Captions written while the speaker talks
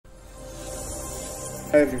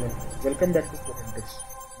Hi everyone, welcome back to Code Hunters,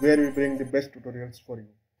 where we bring the best tutorials for you.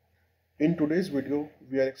 In today's video,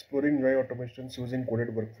 we are exploring UI automations using coded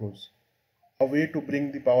workflows, a way to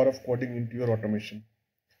bring the power of coding into your automation.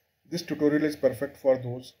 This tutorial is perfect for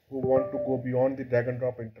those who want to go beyond the drag and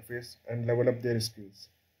drop interface and level up their skills.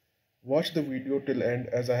 Watch the video till end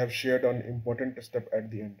as I have shared an important step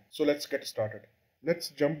at the end. So let's get started. Let's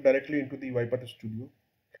jump directly into the UiPath Studio.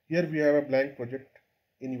 Here we have a blank project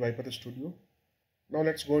in UiPath Studio. Now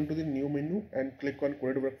let's go into the new menu and click on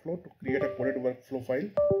coded workflow to create a coded workflow file.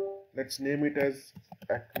 Let's name it as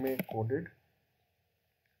Acme Coded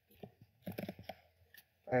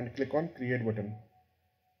and click on create button.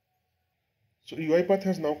 So UiPath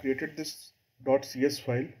has now created this .cs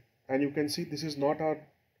file, and you can see this is not our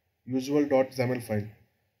usual .xaml file.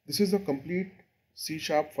 This is a complete C#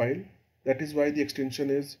 file. That is why the extension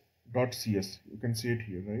is .cs. You can see it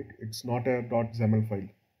here, right? It's not a .xaml file.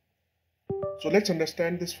 So let's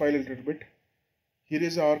understand this file a little bit. Here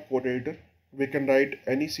is our code editor. We can write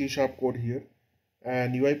any C# code here,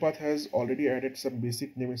 and UiPath has already added some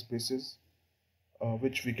basic namespaces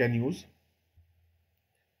which we can use.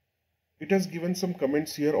 It has given some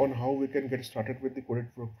comments here on how we can get started with the coded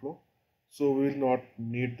workflow, so we will not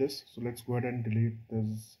need this. So let's go ahead and delete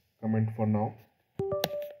this comment for now.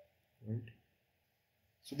 Right.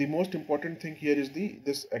 So the most important thing here is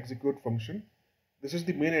this execute function. This is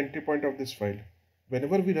the main entry point of this file.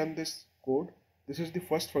 Whenever we run this code, this is the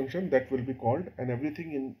first function that will be called, and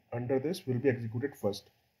everything in under this will be executed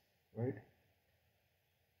first, right?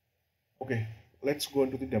 Okay, let's go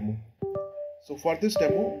into the demo. So for this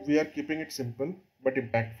demo, we are keeping it simple but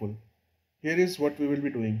impactful. Here is what we will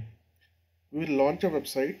be doing. We will launch a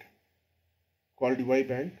website called UI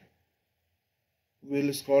Bank. We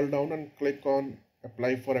will scroll down and click on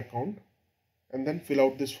apply for account and then fill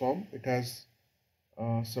out this form. It has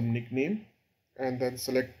some nickname, and then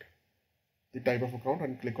select the type of account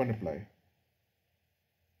and click on apply.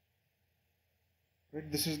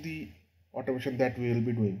 Right, this is the automation that we will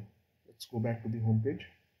be doing. Let's go back to the home page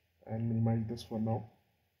and minimize this for now.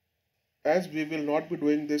 As we will not be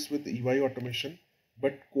doing this with the UI automation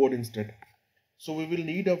but code instead, so we will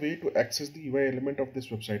need a way to access the UI element of this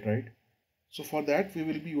website, right? So for that we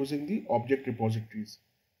will be using the object repositories,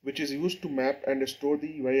 which is used to map and store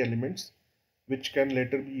the UI elements which can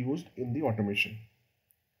later be used in the automation.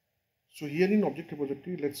 So here in object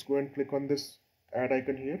repository, let's go and click on this add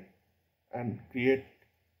icon here and create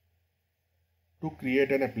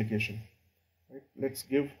an application. Right? Let's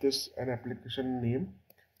give this an application name.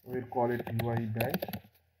 We'll call it UI Bank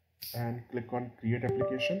and click on create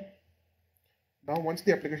application. Now once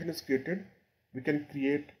the application is created, we can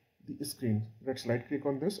create the screen. Let's right click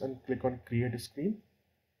on this and click on create screen,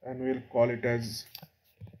 and we'll call it as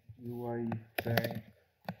UI Bank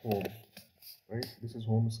Home. Right, this is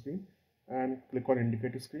home screen, and click on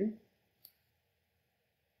indicate screen,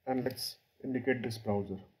 and let's indicate this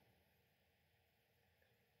browser.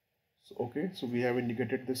 So okay, so we have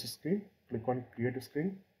indicated this screen. Click on create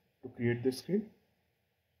screen to create this screen.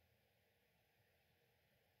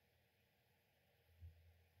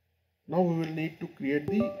 Now we will need to create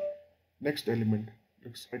the next element.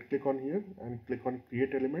 Let's right click on here and click on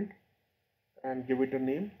create element and give it a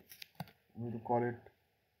name. We will call it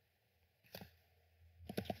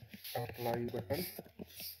apply button.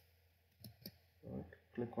 Right,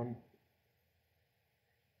 click on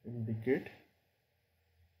indicate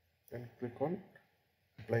and click on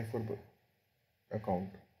apply for account.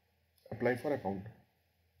 Apply for account.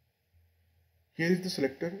 Here is the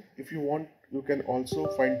selector. If you want, you can also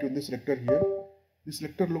fine tune the selector here. The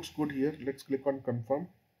selector looks good here. Let's click on confirm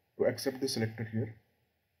to accept the selector here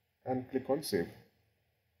and click on save.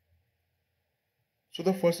 So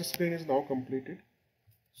the first screen is now completed.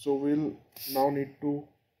 So we'll now need to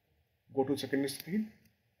go to second screen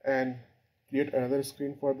and create another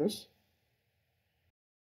screen for this.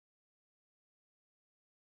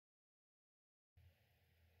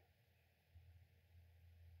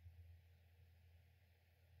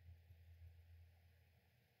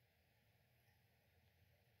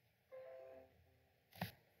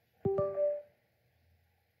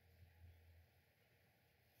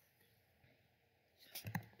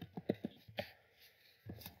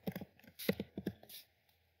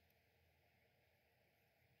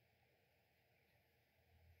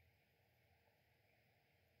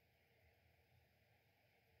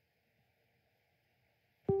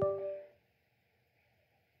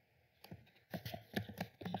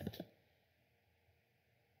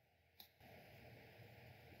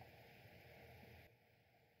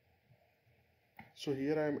 So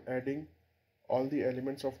here I am adding all the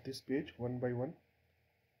elements of this page one by one.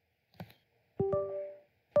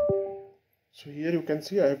 So here you can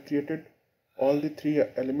see I have created all the three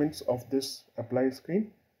elements of this apply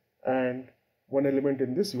screen and one element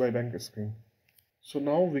in this UI bank screen. So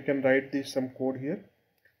now we can write some code here.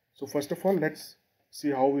 So first of all, let's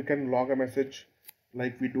see how we can log a message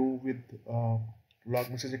like we do with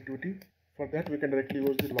log message activity. For that, we can directly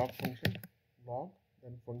use the log function, log,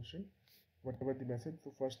 then function, whatever the message.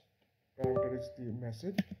 So first parameter is the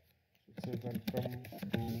message. So it says welcome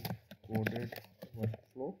to coded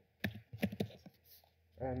workflow,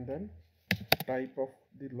 and then type of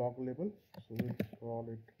the log label. So we'll call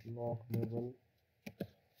it log level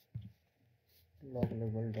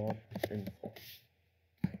dot info.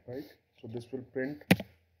 Right, so this will print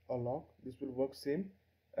a log. This will work same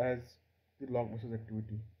as the log message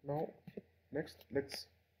activity. Now next let's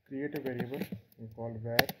create a variable we call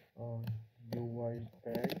var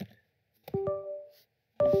UiPath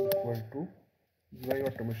is equal to UI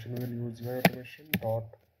automation. We will use UI automation dot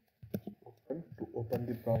open to open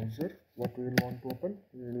the browser. What we will want to open,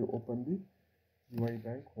 we will open the UI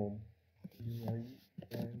bank home, UI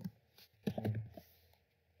bank home,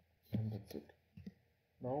 and that's it.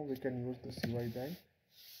 Now we can use this UI bank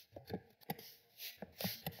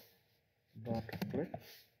dot click.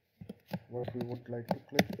 What we would like to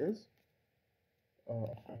click is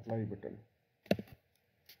apply button.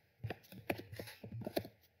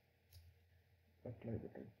 Apply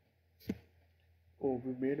button. Oh,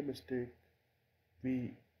 we made a mistake.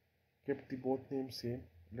 We kept the both names same.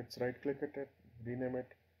 Let's right click it, rename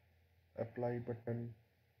it apply button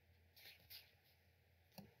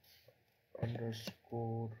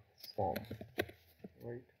underscore form,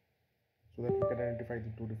 right? So that we can identify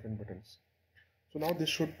the two different buttons. So now this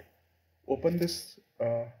should open this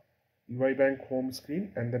UI bank home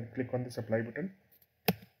screen and then click on this apply button.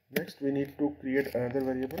 Next we need to create another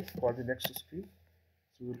variable for the next screen.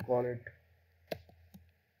 So we'll call it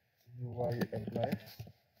UI apply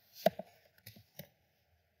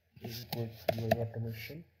is equal to UI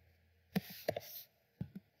automation,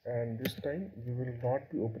 and this time we will not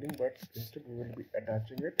be opening but instead we will be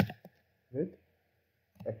attaching it with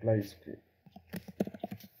apply screen.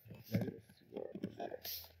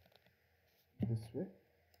 This way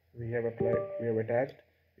we have attached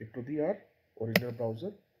it to our original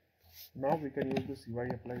browser. Now we can use this UI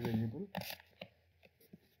apply variable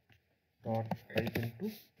dot type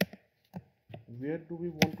into. Where do we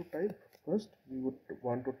want to type? First we would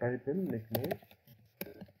want to type in nickname,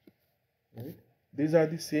 right? These are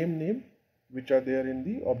the same name which are there in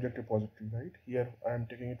the object repository, right? Here I am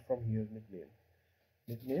taking it from here,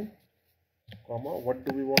 nickname, comma, what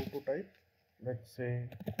do we want to type? Let's say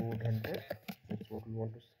code hunter, that's what we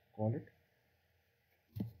want to call it.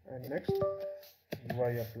 And next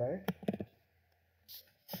UI apply.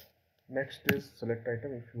 Next is select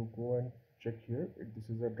item. If you go and check here, this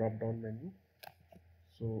is a drop down menu.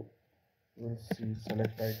 So we'll see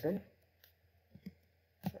select item,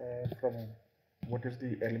 and from what is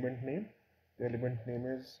the element name? The element name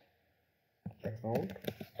is account,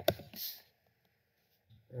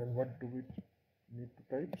 and what do we need to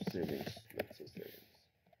type? Savings. Let's say savings,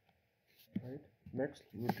 right? Next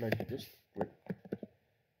we would like to just click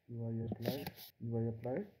UI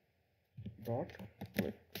apply dot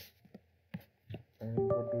click, and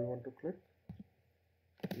what do we want to click?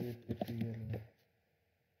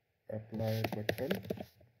 Apply button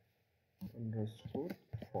underscore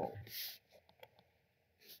form.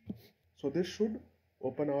 So this should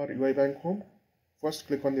open our UI bank home. First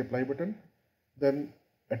click on the apply button, then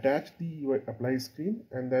attach the UI apply screen,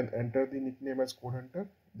 and then enter the nickname as code hunter,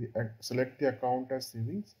 select the account as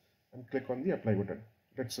savings, and click on the apply button.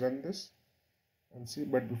 Let's run this and see,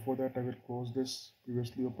 but before that I will close this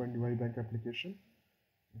previously opened UI bank application.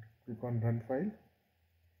 Click on run file.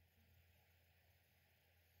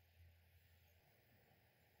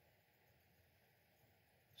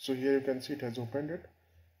 So here you can see it has opened it,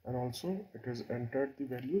 and also it has entered the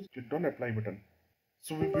values. Clicked on apply button.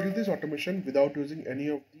 So we built this automation without using any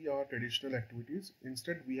of our traditional activities.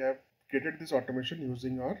 Instead we have created this automation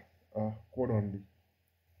using our code only.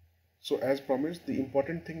 So as promised, the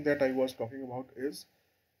important thing that I was talking about is,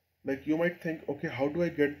 like, you might think, okay, how do I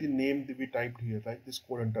get the name that we typed here, like this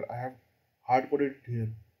code hunter? I have hard coded it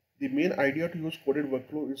here. The main idea to use coded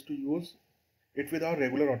workflow is to use it with our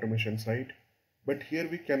regular automations, right? But here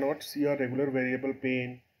we cannot see our regular variable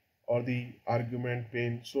pane or the argument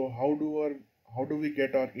pane. So how do we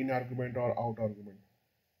get our in argument or out argument?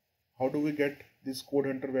 How do we get these code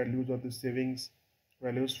hunter values or the savings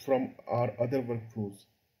values from our other workflows?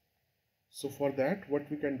 So for that, what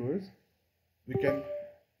we can do is we can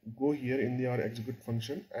go here in our execute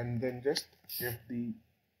function and then just give the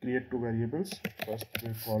create two variables. First we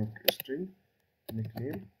call string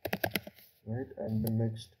nickname, right? And the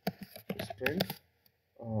next string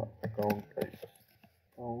account type,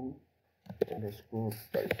 account underscore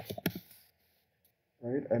type,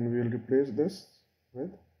 right? And we will replace this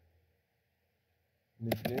with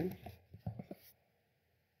nickname,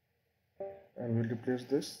 and we'll replace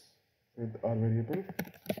this with our variable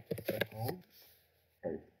account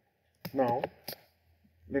type. Now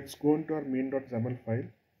let's go into our main.xaml file.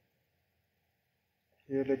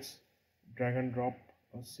 Here let's drag and drop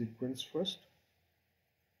a sequence first,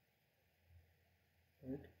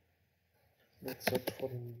 right? Let's search for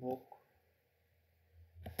invoke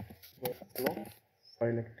workflow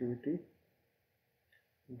file activity,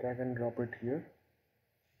 drag and drop it here,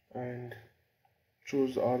 and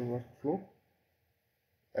choose our workflow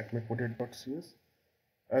acmecoded.cs.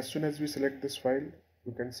 As soon as we select this file,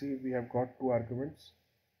 you can see we have got two arguments.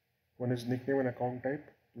 One is nickname and account type,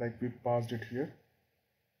 like we passed it here.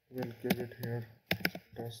 We'll give it here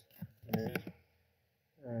test name,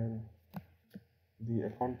 and the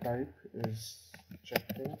account type is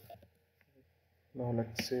checked-in. Now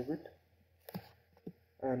let's save it,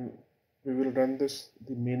 and we will run this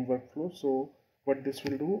the main workflow. So what this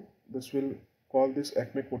will do, this will call this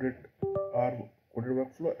acme coded our coded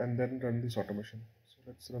workflow and then run this automation. So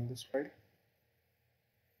let's run this file.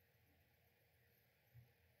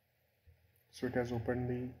 So it has opened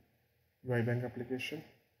the UiBank application.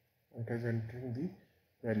 It is entering the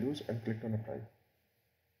values and clicked on apply.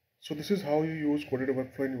 So this is how you use coded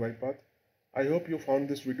workflow in UiPath. I hope you found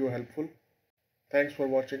this video helpful. Thanks for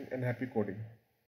watching and happy coding.